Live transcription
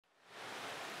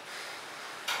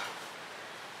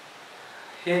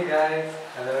Hey guys,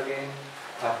 hello again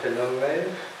after a long while.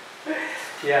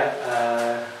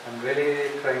 I'm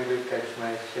really trying to catch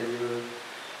my schedule.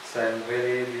 So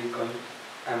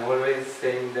I'm always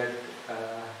saying that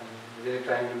I'm really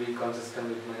trying to be consistent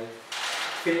with my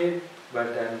feed,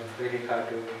 but I'm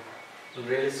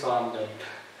really swamped up.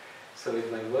 So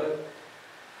with my work,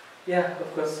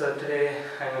 of course. Today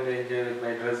I'm going to enjoy with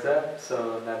my dress up.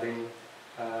 So nothing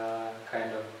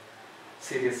kind of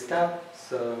serious stuff.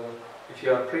 So if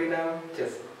you are free now,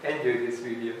 just enjoy this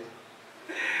video.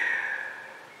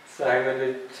 So I'm going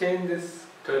to change this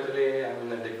totally.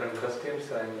 I'm in a different costume,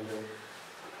 so I'm going to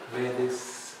wear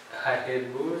this high heel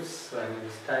boots. So I'm going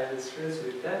to style this dress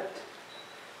with that.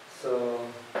 So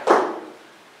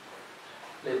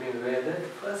let me wear that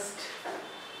first.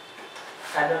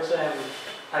 And also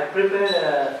I prepared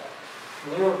a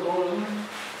new room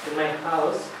in my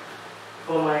house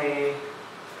for my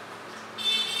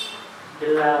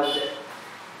beloved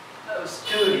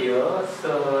studio.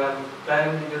 So I'm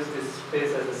planning to use this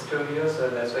space as a studio, so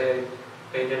that's why I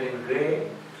painted in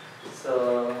grey,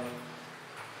 so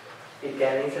it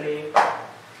can easily.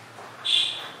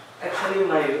 Actually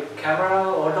my camera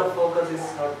autofocus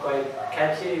is not quite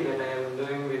catchy when I am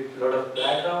doing with a lot of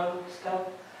background stuff,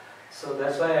 so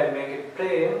that's why I make it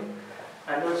plain.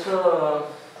 And also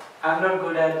I'm not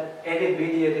good at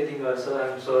video editing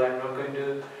also, so I'm not going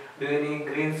to do any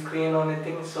green screen or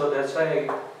anything, so that's why I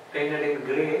painted in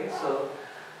grey, so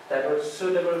that was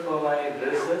suitable for my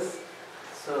dresses.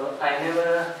 So I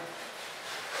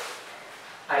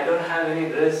don't have any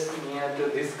dress near to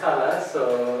this color,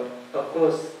 so of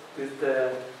course this is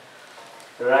the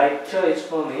right choice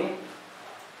for me.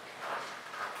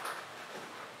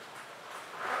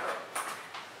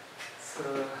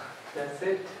 So that's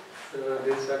it. So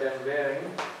this is what I'm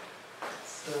wearing.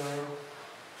 So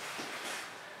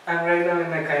I'm right now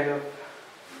in a kind of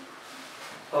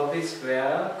office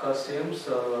wear costume,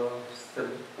 so it's the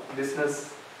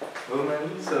business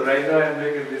woman. So right now I'm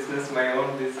doing a business, my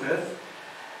own business.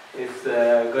 It's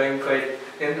going quite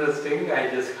interesting. I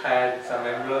just hired some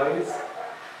employees,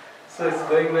 so it's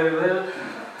going very well.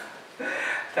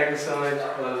 Thank you so much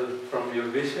all from your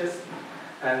wishes,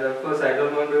 and of course I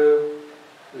don't want to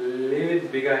leave it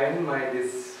behind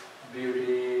this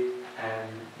beauty and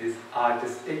this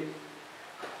artistic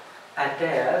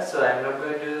attire, so I'm not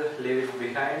going to leave it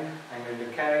behind. I'm going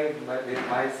to carry it with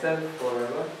myself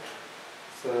forever,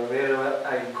 so wherever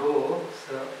I go.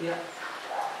 So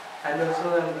and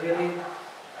also I'm really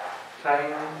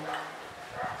trying.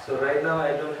 So right now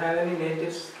I don't have any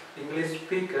native English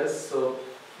speakers, so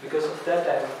because of that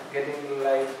I'm getting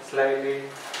like slightly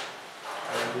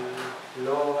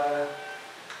lower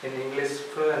in English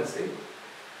fluency,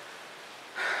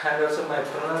 and also my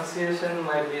pronunciation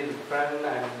might be different,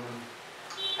 and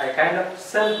I kind of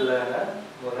self-learner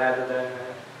rather than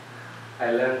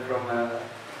I learned from a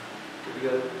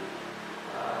typical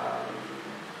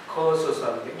course or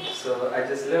something. So I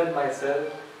just learned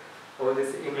myself. All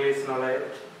this English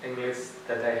knowledge, English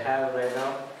that I have right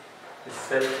now is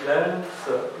self-learned.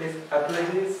 So please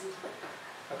apologize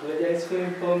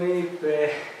for me if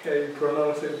I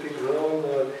pronounce anything wrong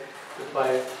or if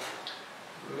I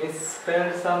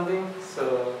misspelled something.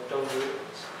 So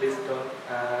please don't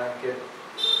get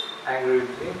angry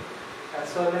with me.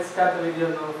 So let's start the video,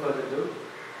 no further ado.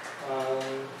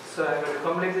 So I'm going to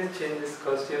completely change this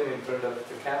costume in front of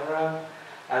the camera,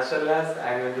 as well as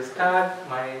I'm going to start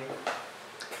my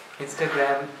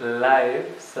Instagram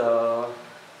live. So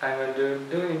I'm going to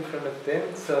do in front of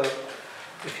them. So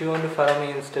if you want to follow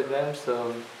me on Instagram,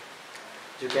 so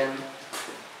you can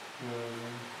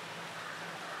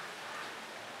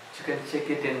check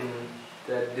it in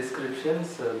the description.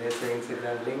 So there's the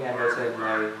Instagram link, and also in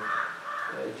my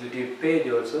YouTube page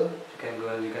also. You can go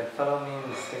and you can follow me on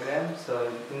Instagram.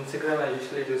 So Instagram I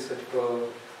usually do search for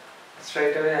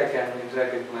straight away. I can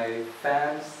interact with my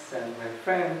fans and my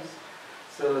friends.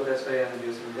 So that's why I'm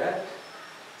using that.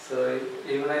 So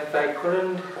even if I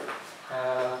couldn't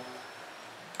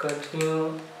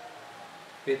continue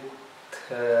with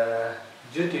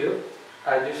YouTube,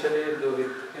 I usually do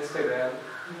with Instagram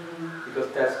because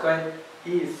that's quite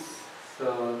easy.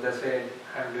 So that's why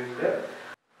I'm doing that.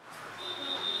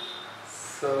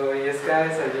 So yes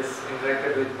guys, I just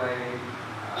interacted with my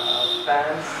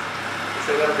fans.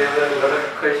 So there were a lot of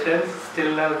questions.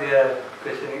 Still now they are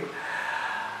questioning.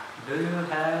 Do you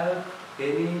have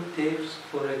any tips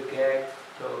for a gag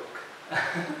talk?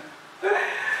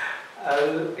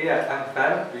 I'm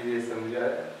fan of BDSM.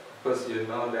 Of course you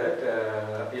know that.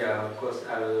 Of course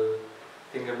I'll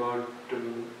think about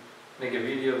to make a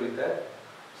video with that.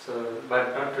 So,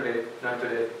 but not today.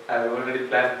 I've already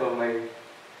planned for my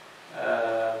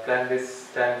plan this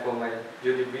time for my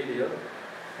YouTube video.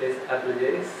 Please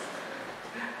apologize.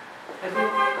 I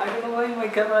don't know why my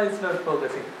camera is not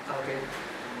focusing. Okay.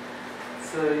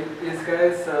 So yes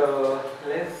guys,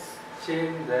 let's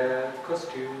change the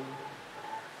costume.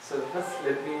 So first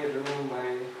let me remove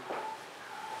my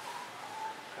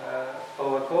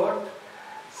overcoat.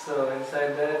 So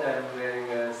inside that I'm wearing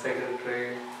a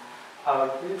secretary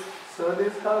outfit. So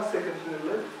this is how secretary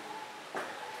look.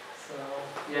 So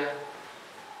yeah,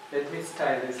 let me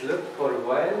style this look for a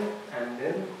while and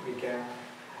then we can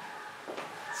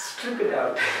strip it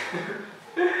out.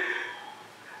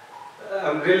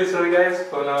 I'm really sorry guys,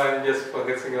 for now I'm just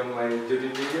focusing on my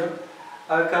YouTube video.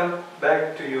 I'll come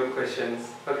back to your questions,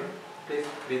 okay? Please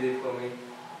be there for me.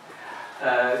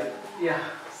 Yeah,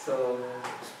 so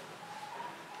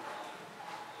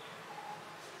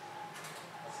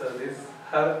this is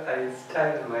how I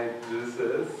style my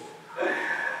dresses.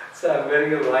 So I'm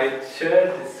wearing a white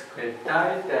shirt, it's quite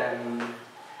tight and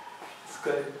it's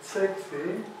quite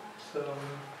sexy. So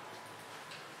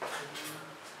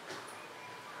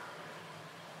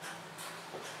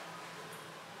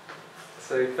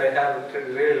if I have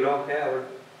really long hair,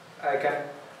 I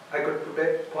could put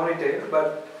a ponytail,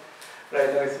 but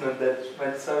right now it's not that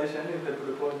much solution. If I put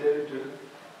a ponytail, it will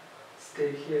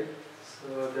stay here.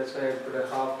 So that's why I put a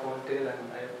half ponytail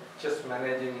and I'm just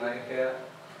managing my hair.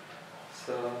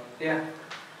 So yeah,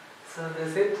 so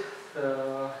that's it.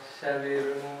 So shall we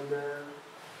remove the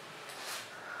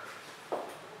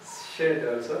shade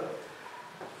also?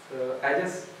 So I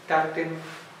just tucked in,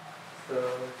 so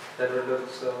that will look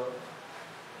so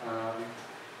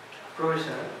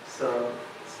professional. So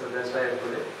that's why I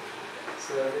put it.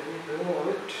 So let me remove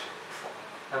it.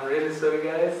 I'm really sorry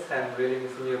guys, I'm really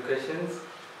missing your questions,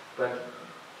 but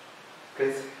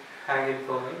please hang in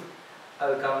for me.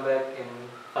 I'll come back in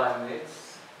 5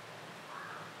 minutes.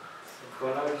 So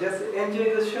for now, just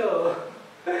enjoy the show.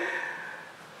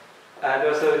 And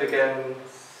also you can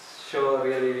show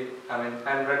really,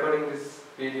 I'm recording this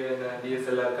video in a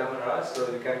DSLR camera, so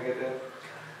you can get a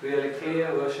really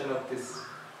clear version of this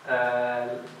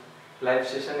live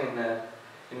session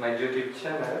in my YouTube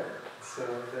channel. So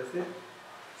that's it.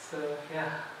 So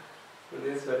yeah, so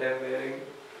this is what I'm wearing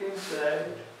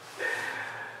inside.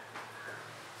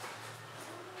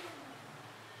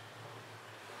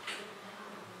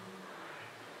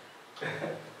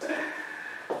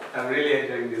 I'm really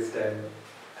enjoying this time.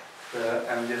 So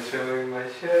I'm just removing my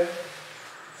shirt.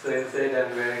 So inside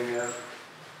I'm wearing a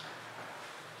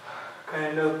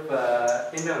kind of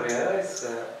innerwear.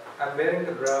 I'm wearing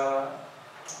the bra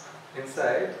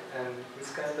inside and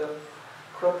it's kind of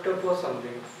crop top or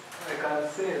something. I can't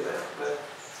say that, but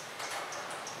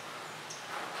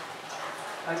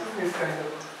I think it's kind of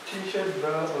t-shirt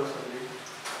bra or something.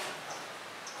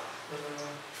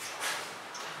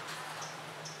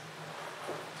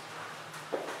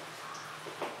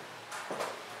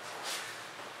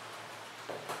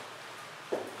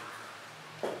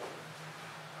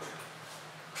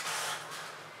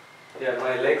 Yeah,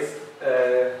 my legs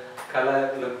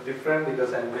color look different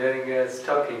because I'm wearing a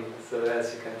stocking. So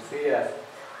as you can see,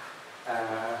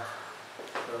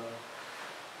 so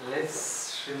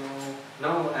let's remove.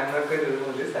 No, I'm not going to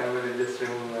remove this. I'm going to just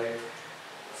remove my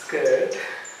skirt.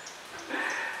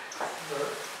 So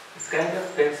it's kind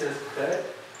of pencil skirt.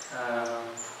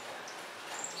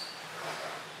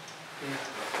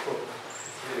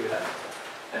 It's really hard.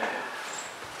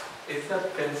 It's a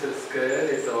pencil skirt,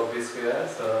 it's obvious wear,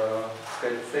 so it's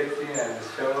quite sexy and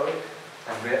short. I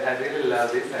really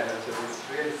love this, and also it's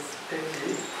really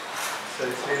sticky, so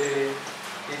it's really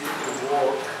easy to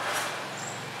walk.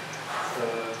 So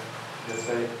that's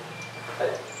why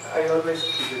I always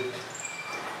keep it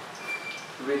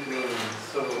with me.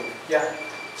 So yeah,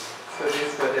 so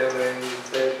this is what I'm wearing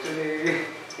inside today.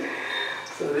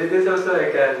 So this also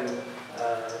I can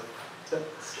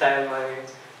style my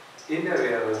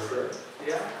innerwear also,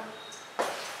 yeah.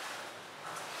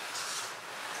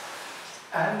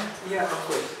 And yeah, of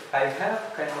course, I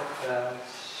have kind of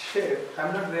shape.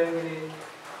 I'm not wearing any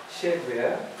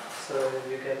shapewear, so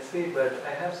you can see, but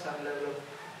I have some level of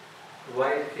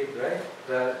wide hip, right?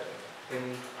 But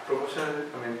in proportional,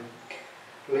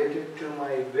 related to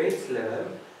my waist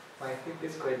level, my hip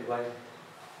is quite wide.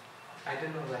 I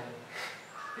don't know why.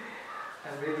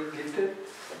 I'm really gifted,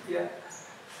 yeah.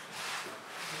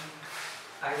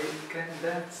 I can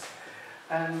dance,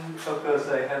 and of course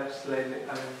I have slightly,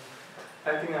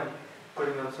 I think I'm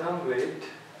putting on some weight.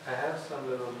 I have some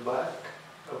little butt,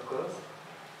 of course.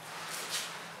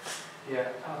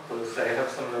 Yeah, of course I have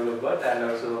some little butt,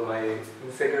 and also my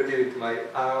insecurity with my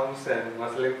arms and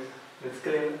muscular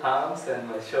arms and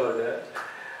my shoulder.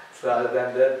 So other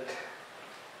than that,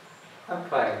 I'm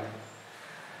fine.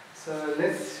 So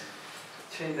let's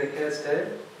change the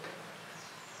hairstyle.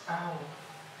 Ow.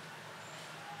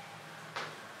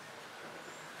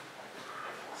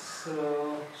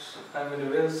 So I'm going to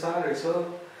wear saree,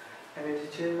 so I need to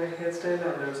change my hairstyle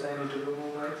and also I need to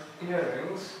remove my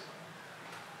earrings.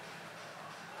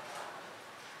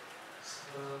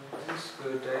 So this is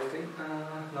good, I think.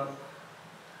 No,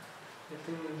 I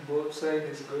think both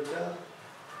sides is good.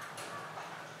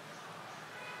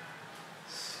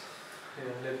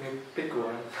 Yeah, let me pick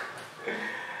one.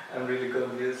 I'm really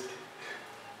confused.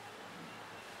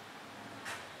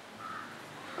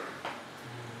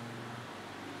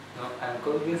 No, I'm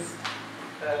confused.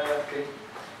 Okay.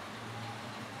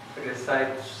 Okay,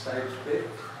 side split.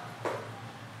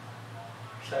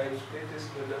 Side split is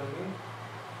good on me.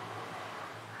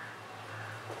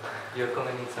 You're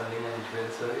commenting something and it's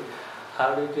very sorry.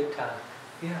 How do you get up?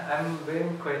 Yeah, I'm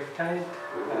wearing quite tight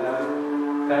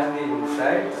panty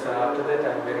inside. So after that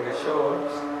I'm wearing a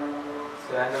shorts.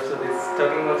 So and also this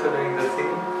stocking also doing the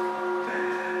same.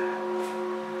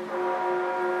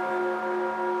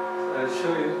 So I'll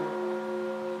show you.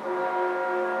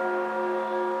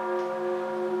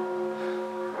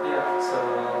 Yeah, so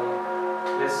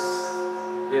let's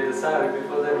wear the saree.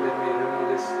 Before that let me remove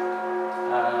this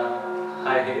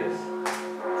high heels.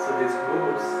 So these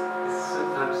boots is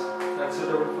not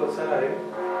suitable for saree.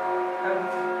 I'm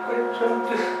quite trying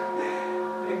to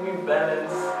make me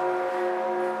balance.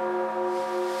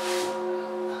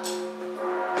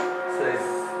 So it's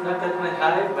not that much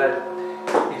high, but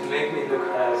it makes me look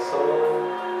so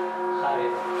high.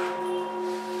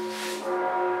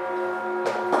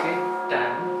 Okay,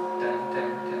 done.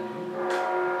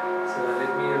 So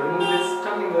let me remove this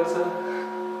stocking also.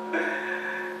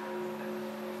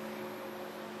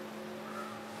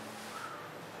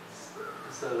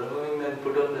 So removing and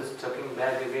put on the stocking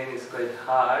back again is quite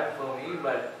hard for me,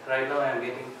 but right now I am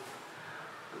getting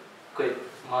quite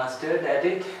mastered at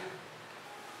it.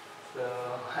 So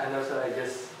and also I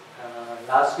just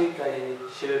last week I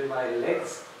shaved my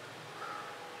legs,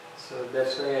 so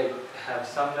that's why I have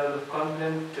some level of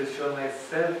confidence to show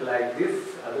myself like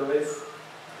this. Otherwise,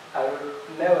 I would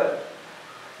never.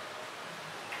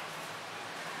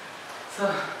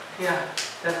 So yeah,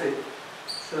 that's it.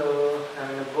 So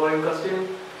I'm in a boring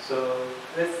costume, so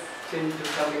let's change to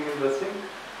something interesting.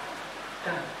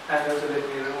 And also let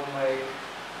me remove my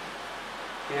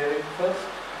earring first.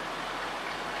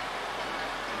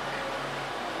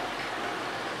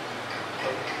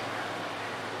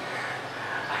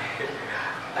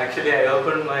 Actually I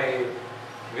opened my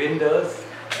windows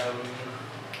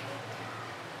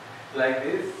like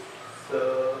this,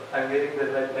 so I'm getting the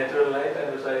natural light,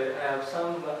 and also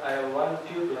I have one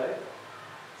tube light.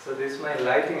 So this is my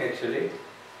lighting actually.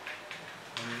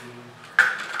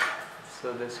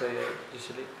 So that's why I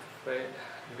usually try,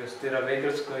 because there are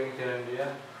vehicles going here and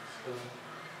there. So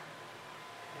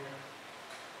yeah.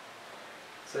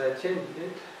 So I changed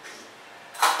it,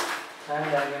 and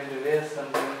I'm going to wear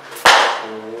something.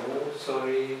 Oh,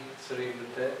 sorry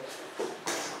with that.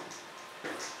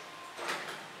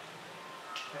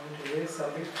 I'm going to wear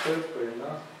something purple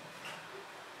now.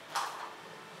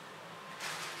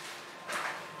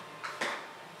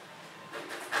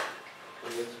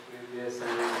 Let's wear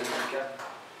something cap.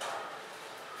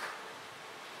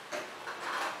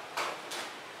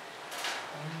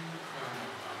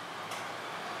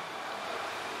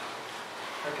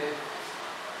 Okay.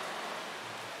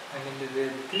 I'm going to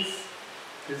wear this.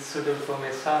 This is suitable for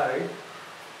my saree.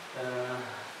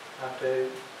 After I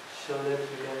show that,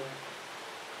 you can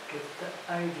get the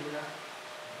idea.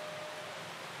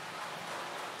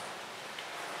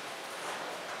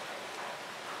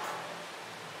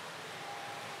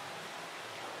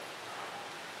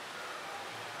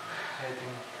 I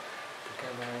think the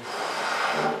camera is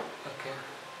okay.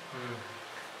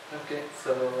 Okay,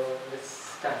 so let's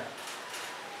start.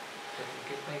 Let me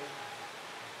get my.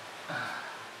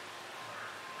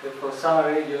 Okay, for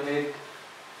saree you need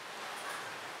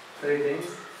 3 things: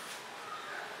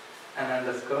 an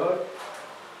underskirt,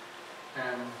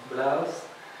 and blouse,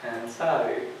 and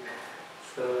saree.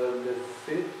 So that's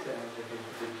it, and let me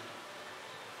put it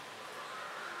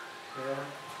here.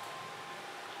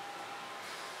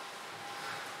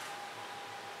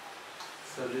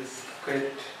 So this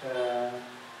quite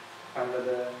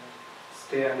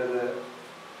stay under the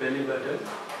belly button.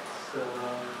 So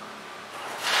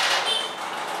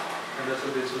and also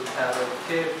this would have a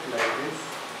cape like this.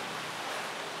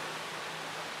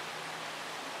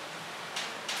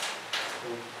 So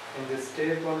in this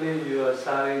tape only your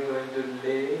saree going to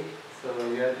lay. So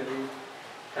you have to be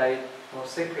tie it more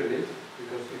securely,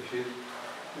 because if you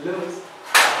lose,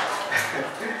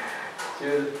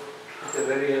 it's a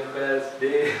very embarrassed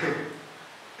day.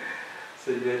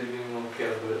 So you have to be more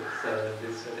careful. So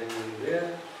this is what I'm going to wear,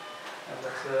 and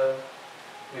that's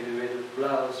maybe wear the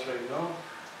blouse right now.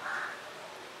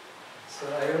 So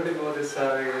I already wore this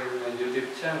saree in my YouTube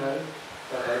channel,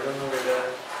 but I don't know whether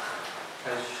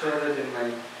I'll show it in my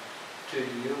to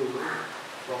you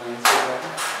from my Instagram.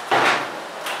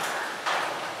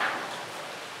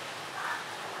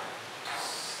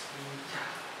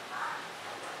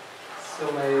 So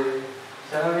my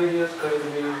channel video is going to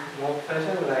be more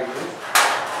fashion like this.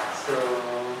 So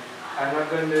I'm not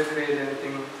going to create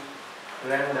anything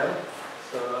random.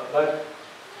 So but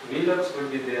vlogs will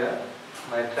be there,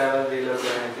 my travel vlogs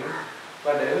or anything.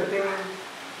 But everything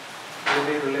will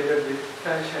be related with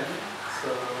fashion. So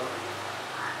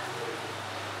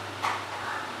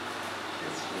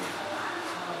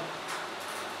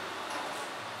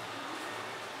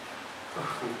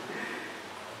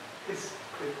it's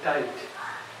quite tight.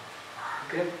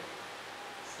 Okay,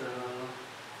 so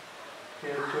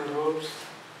here are two ropes.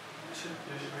 Should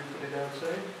usually put it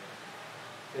outside.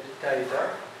 Get it tied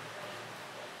up.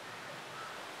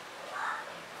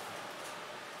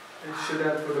 I should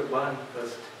have put a bun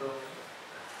first.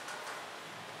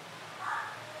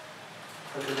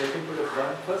 Okay, let me put a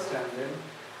bun first, and then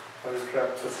I will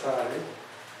wrap the saree.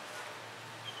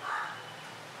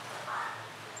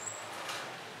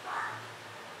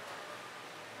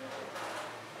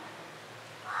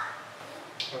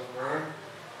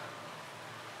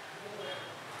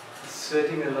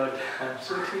 Sweating a lot. I'm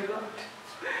sweating a lot.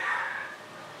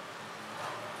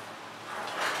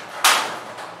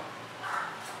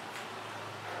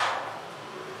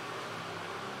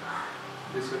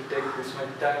 This will take this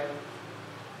much time.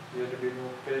 You have to be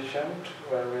more patient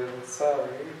while wearing the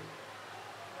saree.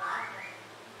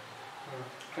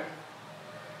 Okay.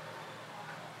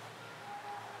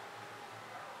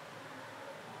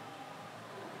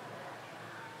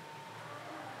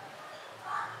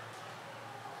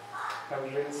 I'm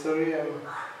really sorry,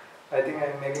 I think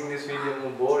I'm making this video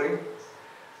more boring.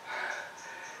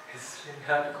 It's really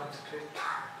hard to concentrate.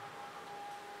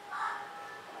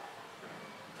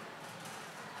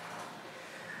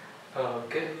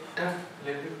 Okay, done.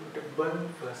 Let me put a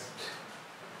bun first.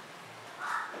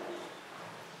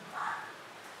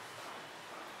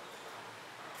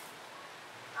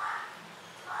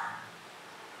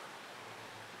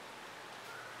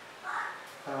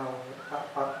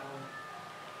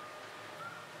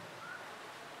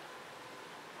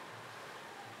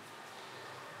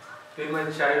 In my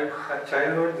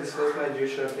childhood, this was my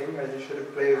usual thing. I usually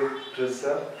play with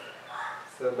dressup,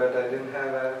 so but I didn't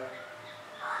have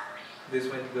this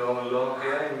much long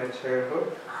hair in my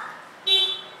childhood.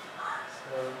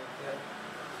 So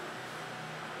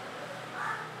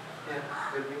yeah,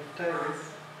 let me tie this.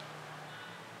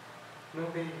 No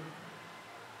way.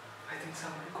 I think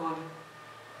somebody called.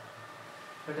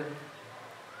 Madam.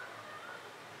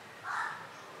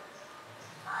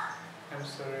 I'm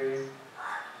sorry.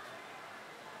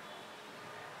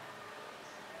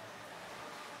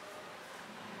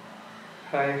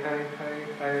 Hi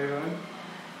everyone.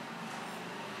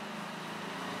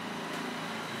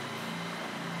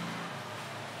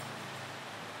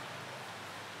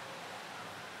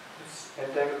 It's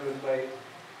entangled with my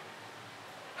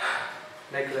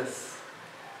necklace.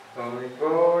 Oh my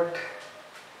god.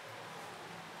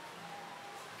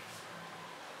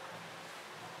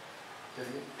 Let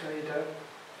me tie it up.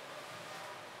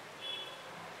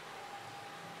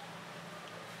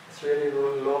 It's really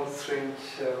long string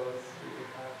shells.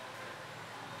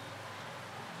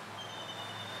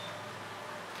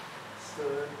 So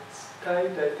it's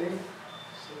tight, I think.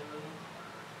 So,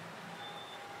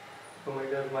 oh my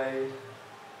god, my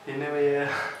inner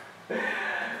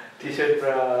t-shirt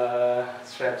bra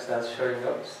straps are showing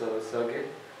up, so it's okay.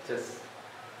 Just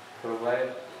for a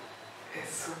while,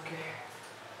 it's okay.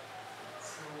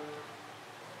 So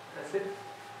that's it.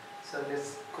 So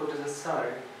let's go to the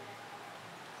saree.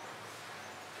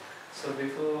 So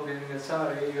before wearing the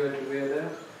saree, you have to wear the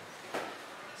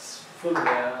full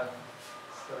wear.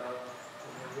 So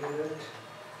I'm going to wear it.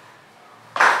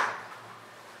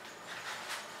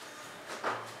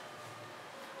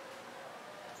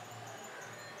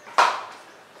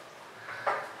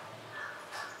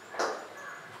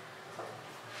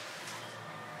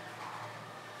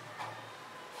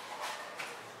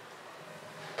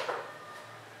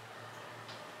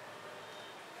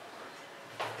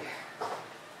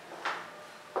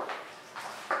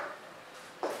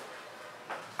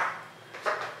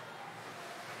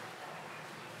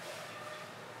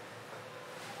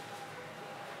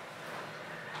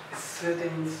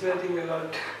 sweating a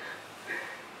lot.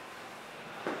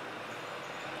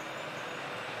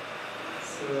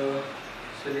 So,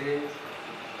 should we?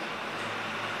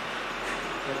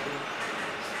 Okay.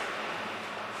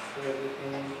 So let me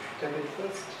turn it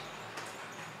first.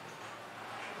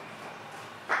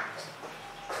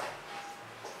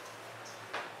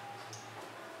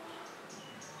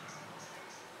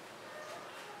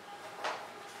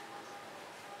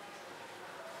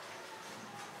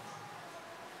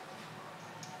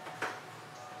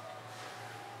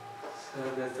 So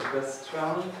that's the first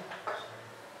round.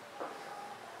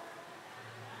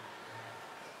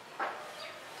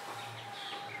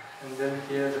 And then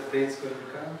here the plate's going to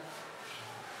come.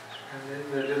 And then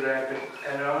we will wrap it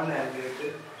around and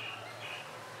get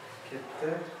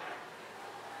the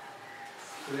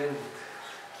length.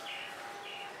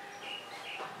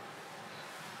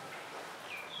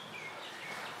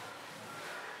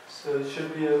 So it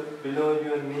should be below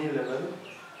your knee level.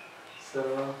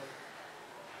 So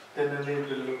then only it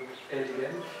will look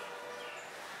elegant.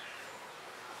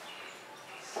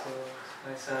 So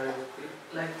my saree will be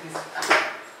like this.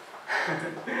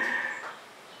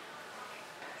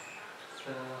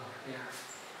 So yeah.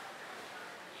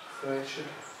 So it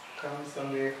should come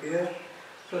somewhere here.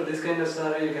 So this kind of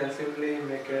saree you can simply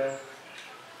make a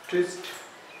twist.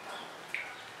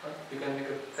 You can make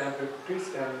a fabric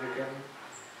twist and you can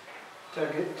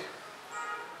tug it.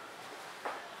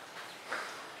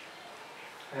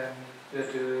 And you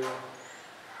have to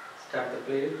start the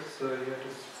plate. So you have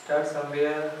to start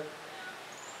somewhere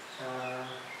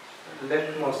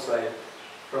leftmost side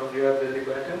from your belly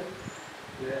button.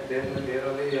 Then there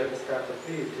only you have to start the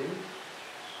pleating.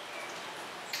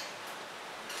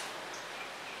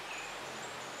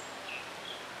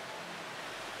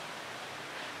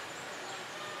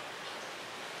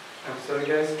 I'm sorry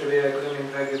guys, today I couldn't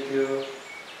interact with you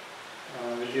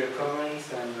with your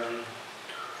comments and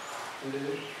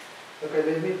okay,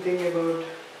 let me think about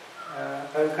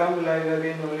I'll come live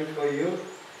again only for you,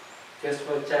 just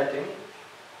for chatting.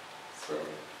 So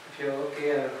if you're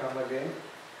okay, I'll come again.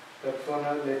 But for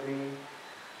now, let me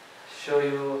show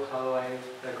you how I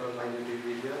record my YouTube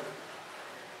video.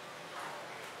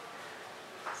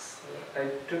 So I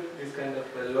took this kind of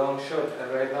a long shot.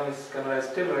 Right now, this camera is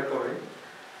still recording.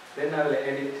 Then I will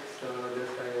edit. So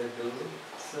that's how I do.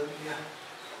 So yeah.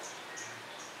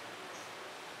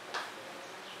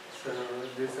 So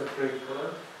this is a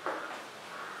pre-cord.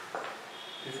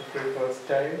 This is a pre-cord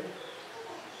style.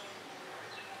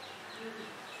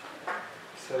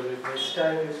 So let me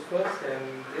style this first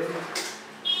and then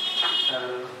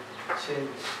I'll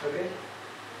change, okay?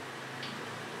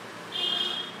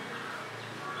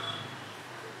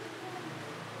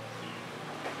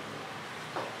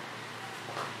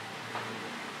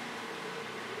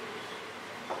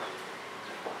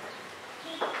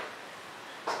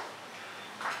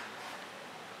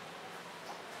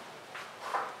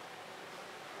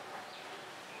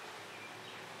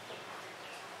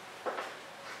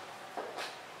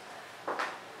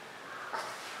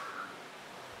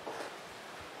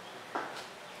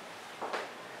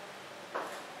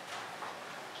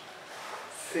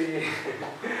 See,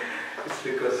 it's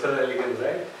because so elegant,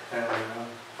 right?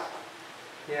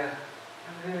 Yeah,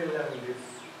 I'm really loving this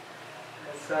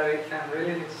saree. I'm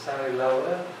really a saree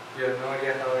lover. You have no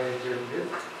idea how I enjoy this.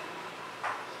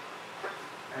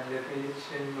 And let me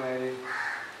change my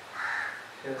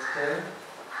hairstyle.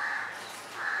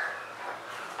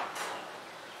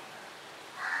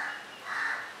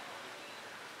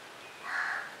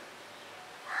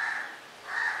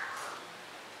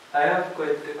 I have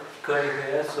quite curly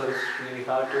hair, so it's really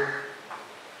hard to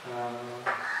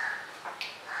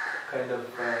kind of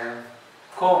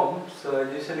comb. So I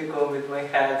usually comb with my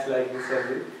hands like this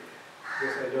only,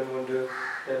 because I don't want to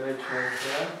damage my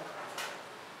hair.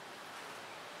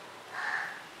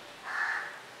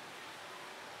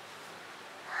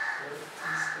 So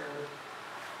it's a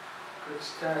good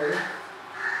style.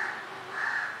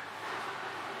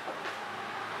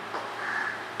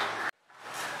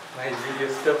 My video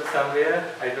stopped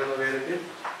somewhere, I don't know where it is.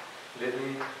 Let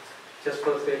me, just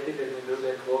for safety, let me do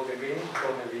that work again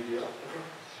for my video. Okay.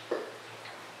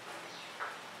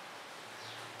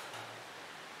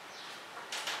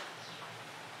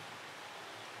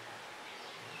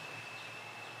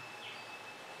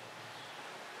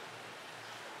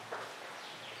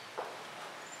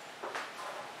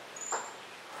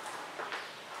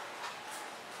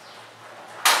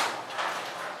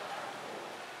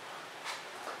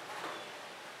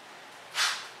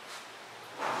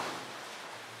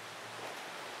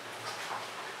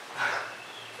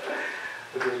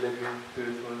 Okay, let me do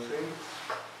this one thing.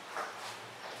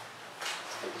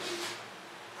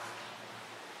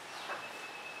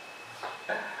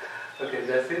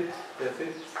 that's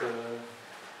it. So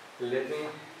let me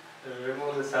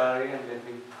remove the saree and let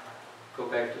me go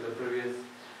back to the previous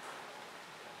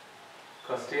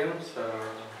costume. So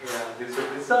yeah, this will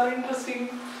be so interesting.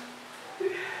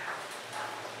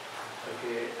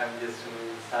 Okay, I'm just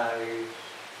removing the saree.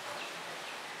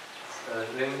 So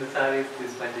removing the saree is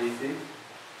this much easy.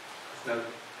 It's not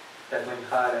that much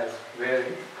hard as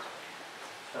wearing.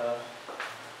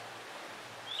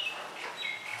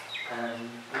 And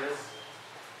just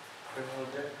remove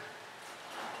the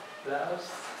blouse.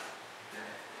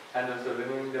 And also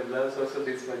removing the blouse also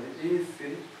this much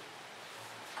easy.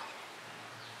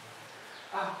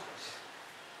 Ouch.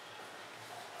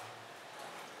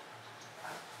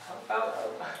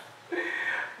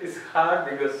 It's hard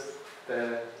because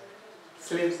the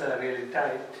sleeves are really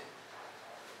tight.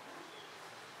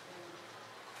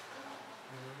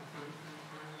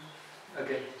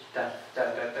 Okay, done.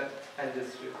 And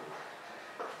just remove.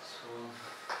 So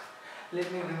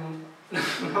let me remove.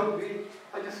 No, wait.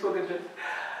 I just forgot it.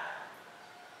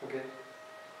 Okay.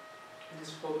 I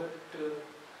just forgot to.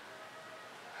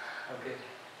 Okay.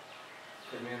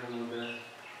 Let me remove the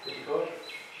petticoat.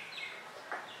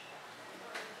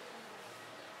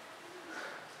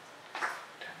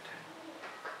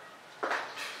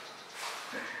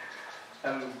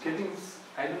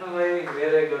 I don't know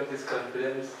where I got this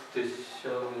confidence to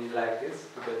show me like this,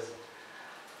 because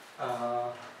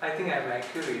I think I'm a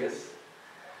curious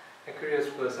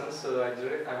person, so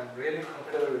I'm really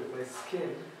comfortable with my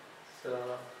skin,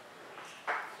 so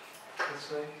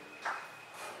that's why.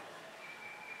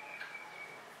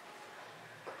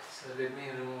 So let me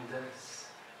remove this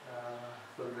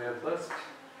footwear first.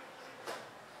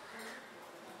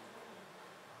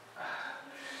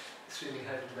 It's really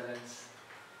hard to balance.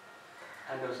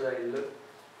 And also I look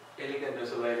elegant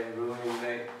also while I'm removing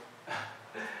my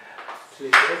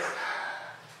slippers.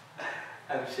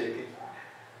 I'm shaking.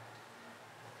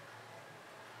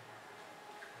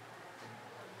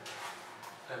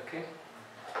 Okay.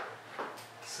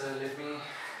 So let me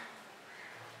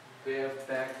wear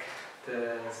back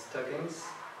the stockings.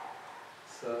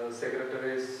 So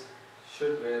secretaries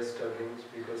should wear stockings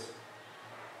because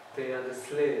they are the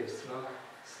slaves, no?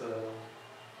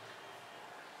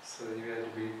 So you have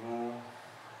to be more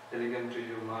elegant to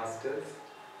your masters.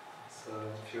 So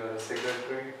if you are a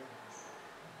secretary,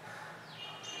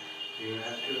 you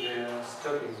have to wear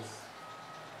stockings.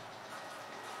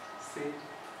 See?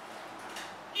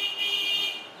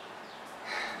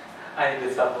 I need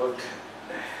the support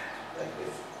like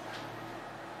this.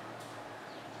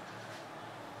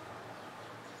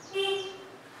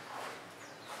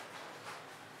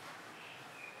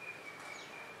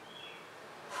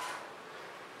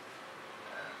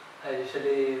 I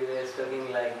usually wear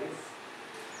stocking like this.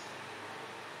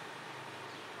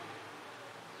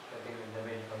 Stocking with the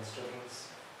weight on stockings.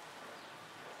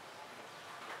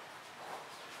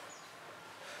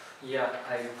 Yeah,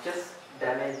 I just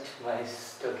damaged my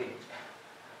stocking.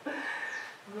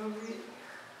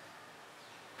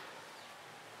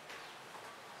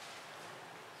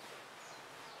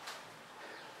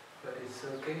 But it's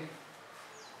okay.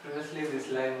 Previously this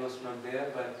line was not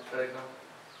there, but right now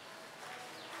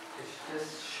it's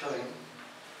just showing.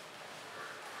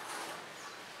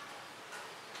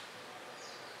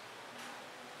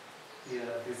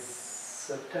 Yeah, this is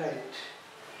so tight.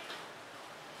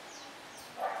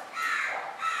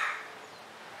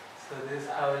 So this is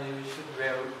how you should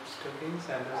wear stockings,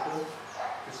 and also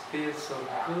this feels so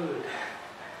good.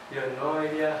 You have no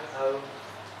idea how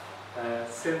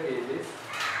silky it is.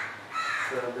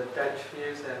 So the touch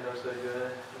feels, and also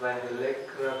when the leg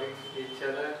rubbing each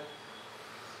other.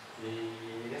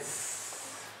 Yes.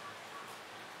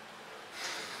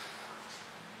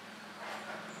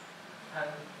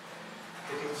 I'm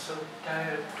getting so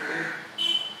tired today.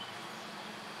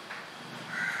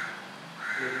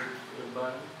 The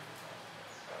bun.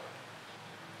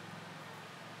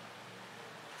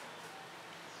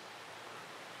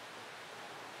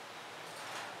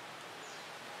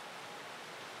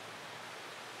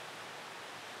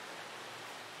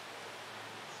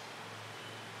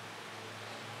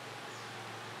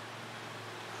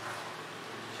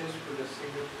 Just put a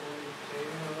single ponytail,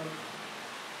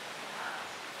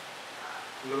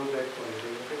 low back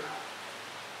ponytail, okay?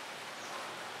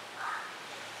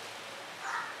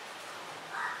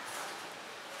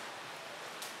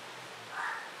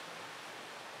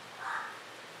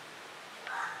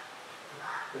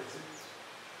 That's it.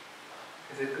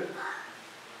 Is it good?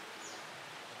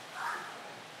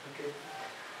 Okay.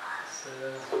 So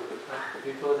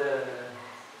before the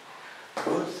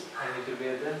boots, I need to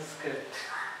wear the skirt.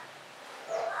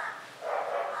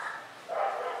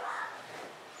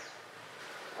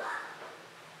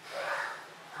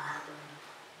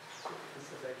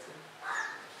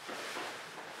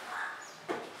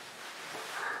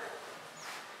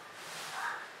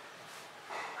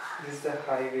 This is the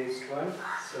high waist one,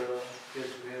 so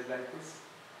just wear like this.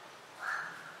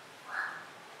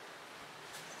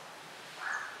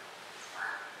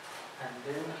 And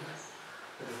then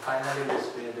finally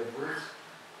let's wear the boots.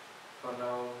 For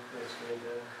now, let's wear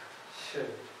the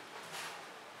shirt.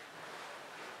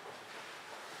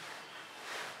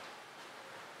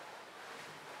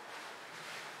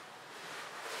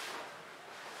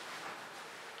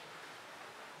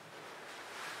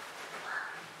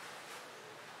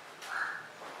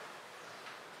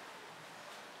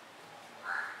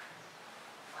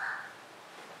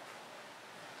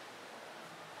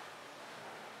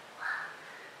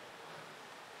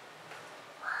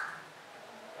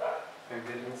 I'm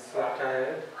getting so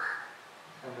tired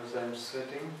and also I'm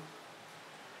sweating.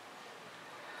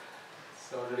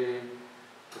 It's already,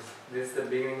 this is the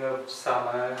beginning of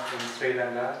summer in Sri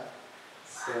Lanka.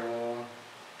 So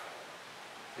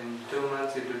in 2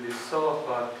 months it will be so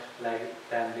hot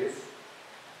than this.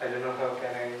 I don't know how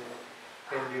can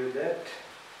I do that.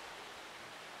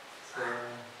 So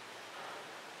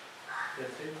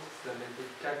that's it. So let me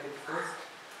tuck it first.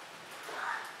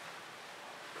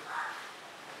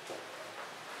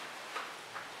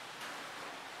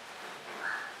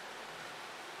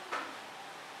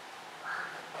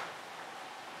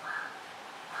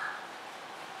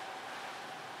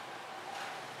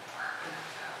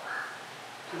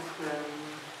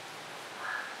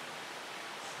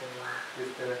 So this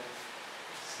is the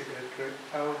secret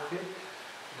outfit.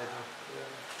 Let me put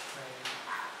my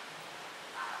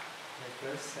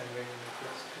necklace. I'm wearing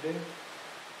necklace today.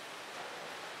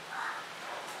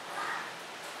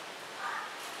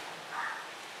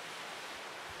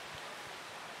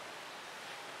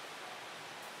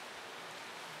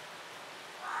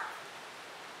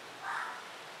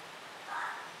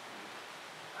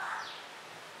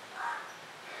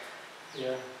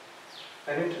 Yeah,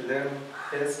 I need to learn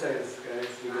hairstyles,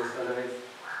 guys, because otherwise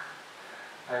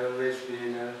I always be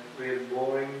in a real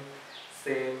boring,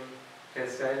 same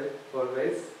hairstyle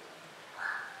always.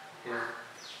 Yeah.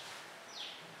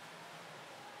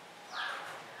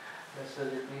 That's why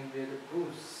let me wear the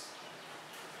boots.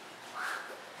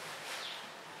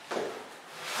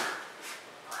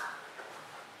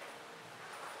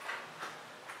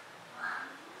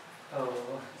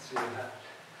 Oh, it's really hot.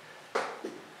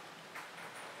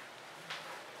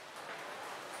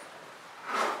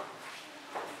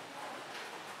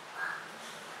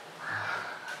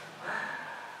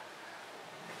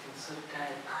 So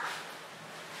tired.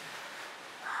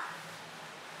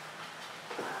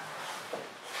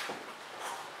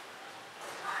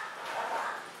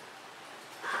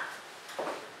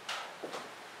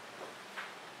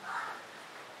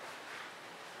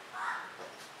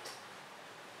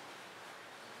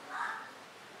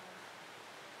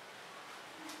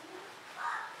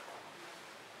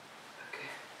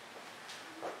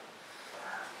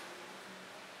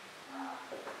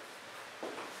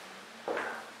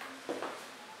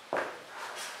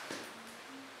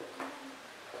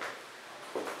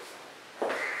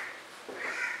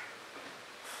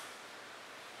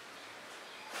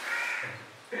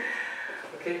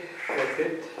 Okay, that's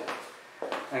it.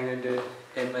 I'm going to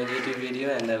end my YouTube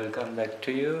video and I will come back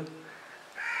to you.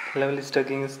 Lovely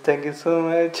stockings, thank you so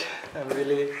much. I'm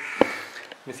really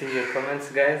missing your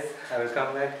comments, guys. I will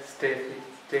come back, stay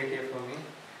here for me.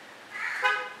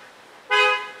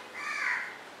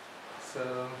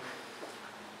 So,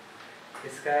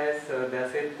 yes guys, so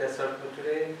that's it, that's all for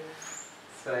today.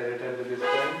 So I returned to this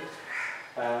point.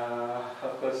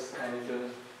 Of course, I need to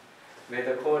wear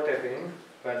the coat again,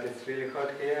 but it's really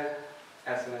hot here.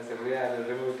 As soon as I wear, I will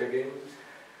remove it again.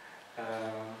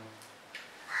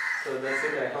 So that's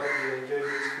it. I hope you enjoyed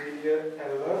this video a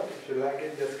lot. If you like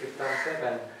it, just give thumbs up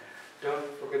and don't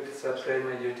forget to subscribe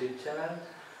my YouTube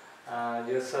channel.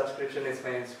 Your subscription is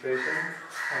my inspiration.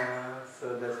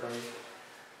 So that's why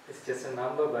it's just a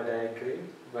number, but I agree.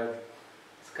 But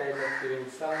it's kind of giving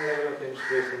some level of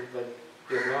inspiration, but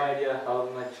you have no idea how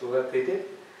much worth it is.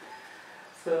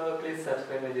 So please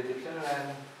subscribe my YouTube channel,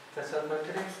 and that's all for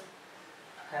today.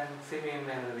 And see me in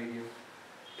my other video.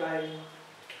 Bye.